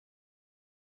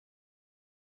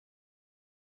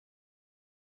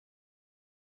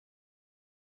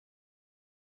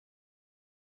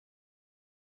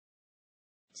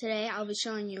Today I'll be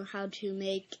showing you how to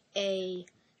make a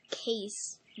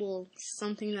case, well,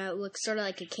 something that looks sort of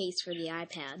like a case for the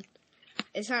iPad.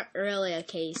 It's not really a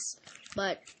case,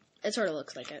 but it sort of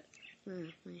looks like it.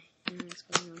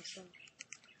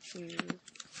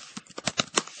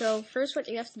 So first what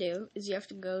you have to do is you have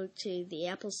to go to the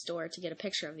Apple Store to get a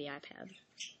picture of the iPad.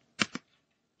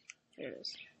 There it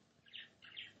is.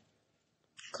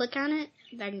 Click on it,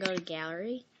 then go to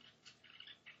Gallery.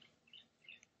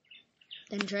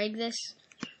 Then drag this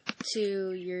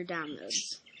to your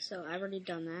downloads. So I've already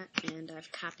done that, and I've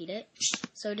copied it.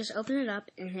 So just open it up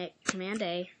and hit Command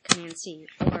A, Command C,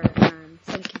 or on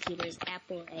some computers,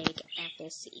 Apple A, Apple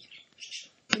C.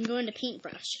 Then go into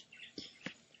Paintbrush.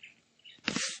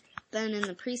 Then in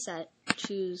the preset,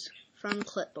 choose From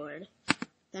Clipboard.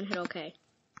 Then hit OK.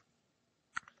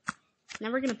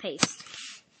 Now we're going to paste.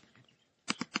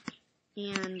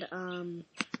 And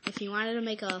if you wanted to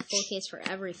make a full case for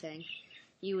everything,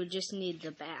 you would just need the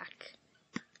back.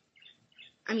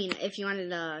 I mean, if you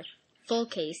wanted a full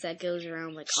case that goes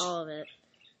around like all of it,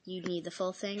 you'd need the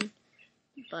full thing.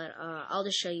 But I'll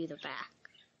just show you the back.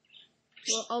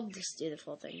 Well, I'll just do the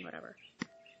full thing, whatever.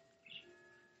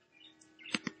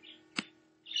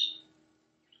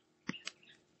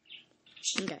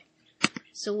 Okay.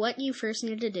 So what you first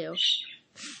need to do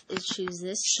is choose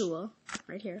this tool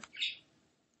right here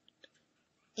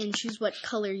and choose what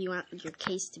color you want your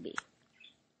case to be.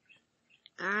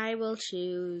 I will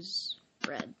choose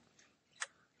red.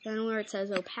 Then where it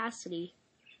says opacity,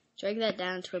 drag that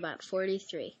down to about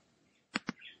 43.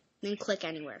 Then click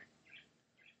anywhere.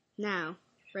 Now,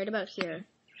 right about here,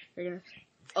 we're gonna,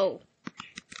 oh,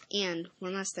 and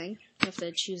one last thing, you have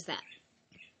to choose that.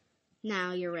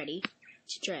 Now you're ready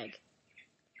to drag.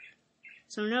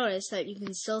 So notice that you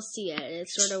can still see it.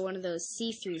 It's sort of one of those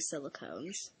see-through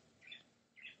silicones.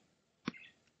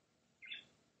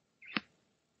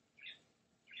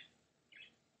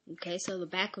 Okay, so the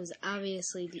back was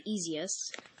obviously the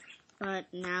easiest, but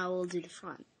now we'll do the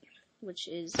front, which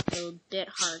is a bit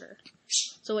harder.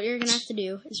 So what you're going to have to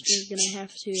do is you're going to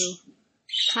have to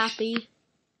copy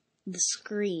the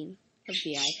screen of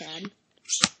the iPad.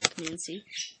 Command C.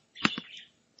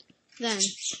 Then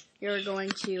you're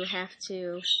going to have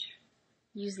to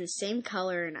use the same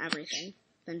color and everything.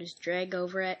 Then just drag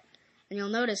over it, and you'll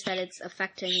notice that it's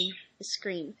affecting the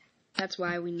screen. That's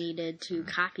why we needed to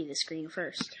copy the screen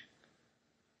first.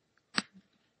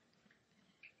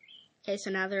 Okay,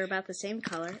 so now they're about the same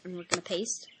color, and we're going to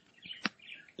paste,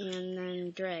 and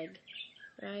then drag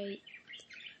right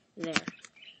there.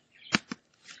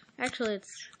 Actually,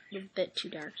 it's a bit too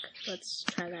dark. Let's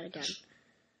try that again.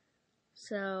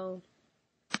 So,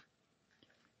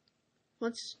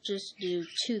 let's just do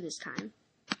 2 this time.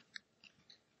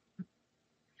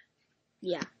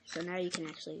 Yeah, so now you can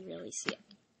actually really see it.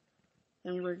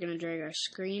 Then we're going to drag our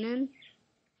screen in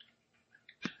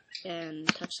and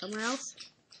touch somewhere else.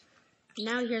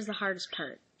 Now here's the hardest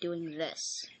part, doing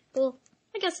this. Well,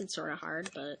 I guess it's sort of hard,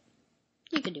 but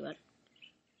you can do it.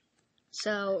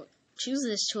 So, choose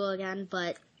this tool again,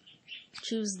 but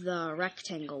choose the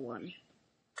rectangle one.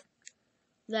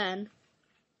 Then,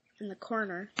 in the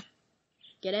corner,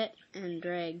 get it and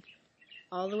drag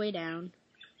all the way down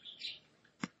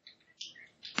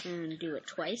and do it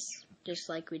twice, just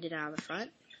like we did on the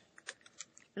front.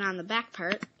 And on the back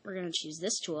part, we're going to choose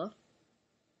this tool.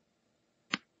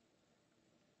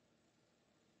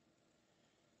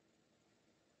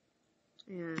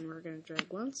 And we're going to drag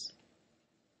once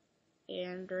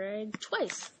and drag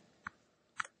twice.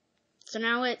 So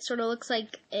now it sort of looks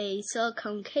like a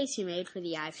silicone case you made for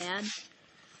the iPad.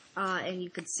 And you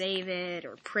could save it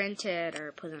or print it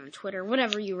or put it on Twitter,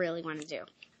 whatever you really want to do.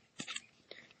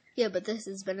 Yeah, but this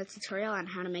has been a tutorial on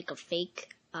how to make a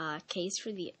fake case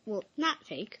for the, well, not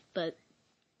fake, but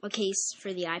a case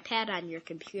for the iPad on your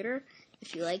computer.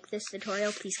 If you like this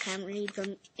tutorial, please comment,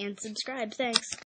 read, and subscribe. Thanks.